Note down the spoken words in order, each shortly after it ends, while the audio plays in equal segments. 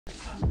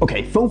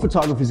Okay, phone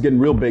photography is getting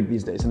real big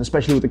these days, and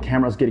especially with the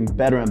cameras getting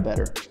better and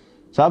better.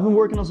 So I've been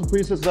working on some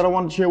presets that I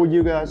want to share with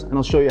you guys, and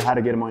I'll show you how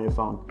to get them on your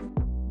phone.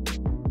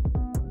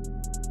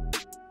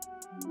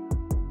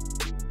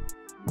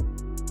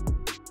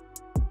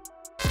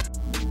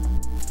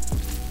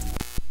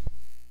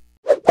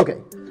 Okay,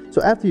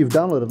 so after you've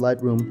downloaded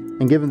Lightroom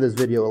and given this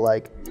video a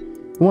like,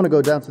 you want to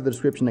go down to the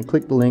description and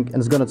click the link, and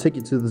it's going to take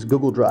you to this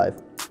Google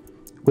Drive.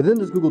 Within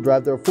this Google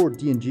Drive, there are 4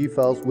 DNG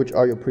files, which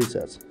are your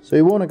presets. So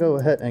you want to go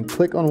ahead and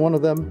click on one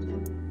of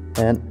them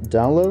and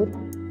download.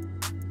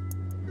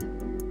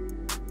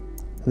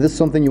 This is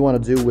something you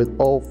want to do with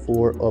all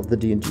 4 of the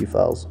DNG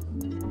files.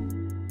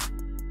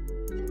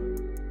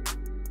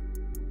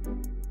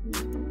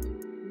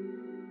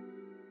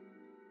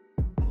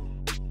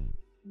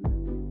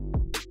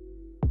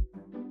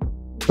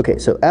 Okay,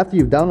 so after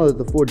you've downloaded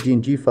the 4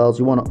 DNG files,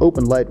 you want to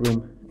open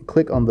Lightroom and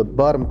click on the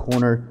bottom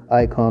corner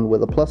icon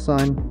with a plus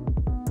sign,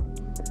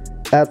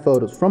 add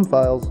photos from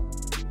files,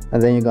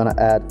 and then you're going to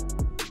add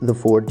the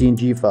 4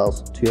 DNG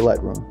files to your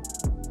Lightroom.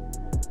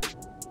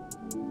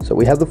 So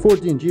we have the 4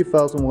 DNG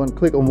files, and we're going to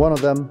click on one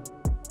of them,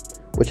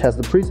 which has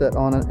the preset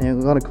on it, and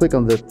you're going to click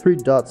on the 3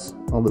 dots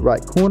on the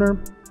right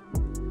corner,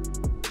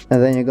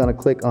 and then you're going to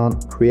click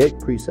on Create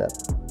Preset.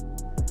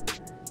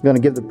 You're going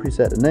to give the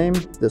preset a name.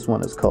 This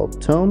one is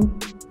called Tone.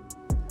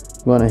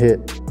 You're going to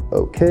hit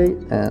OK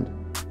and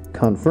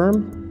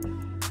Confirm.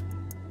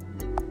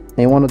 And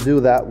you want to do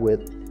that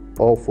with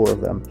all 4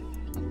 of them.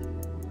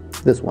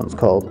 This one's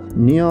called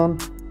Neon.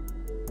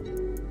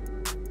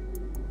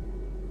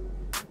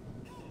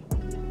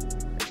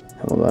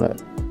 And we're going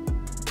to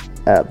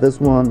add this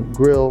one,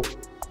 Grill,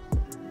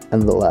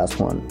 and the last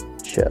one,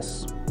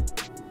 Chess.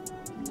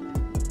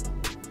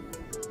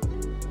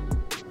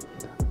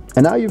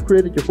 And now you've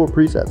created your 4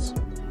 presets.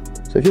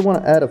 So if you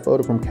want to add a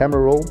photo from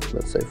camera roll,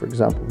 let's say for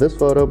example this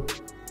photo,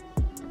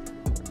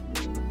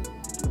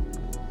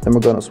 then we're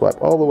going to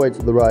swipe all the way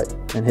to the right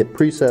and hit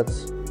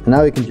presets, and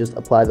now you can just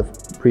apply the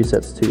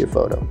presets to your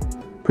photo.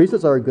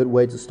 Presets are a good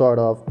way to start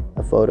off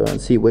a photo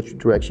and see which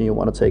direction you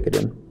want to take it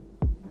in.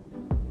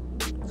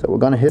 So we're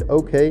going to hit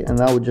OK, and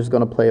now we're just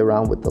going to play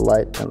around with the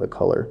light and the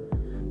color.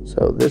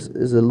 So this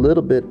is a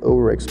little bit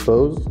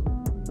overexposed,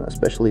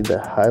 especially the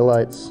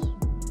highlights.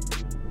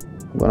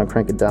 I'm going to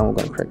crank it down. We're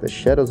going to crank the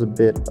shadows a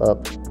bit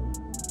up,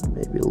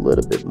 maybe a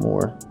little bit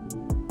more.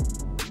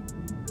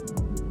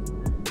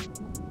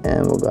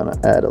 And we're going to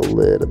add a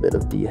little bit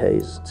of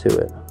dehaze to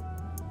it.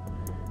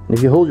 And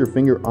if you hold your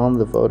finger on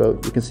the photo,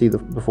 you can see the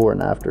before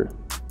and after.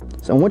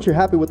 So once you're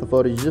happy with the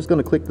photo, you're just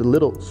going to click the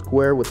little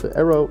square with the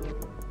arrow,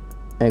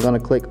 and you're going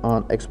to click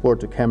on Export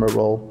to Camera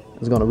Roll.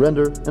 It's going to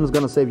render, and it's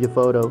going to save your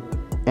photo,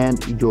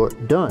 and you're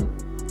done.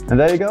 And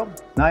there you go.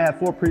 Now you have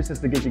 4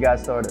 presets to get you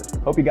guys started.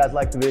 Hope you guys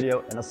liked the video,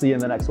 and I'll see you in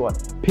the next one.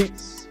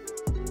 Peace.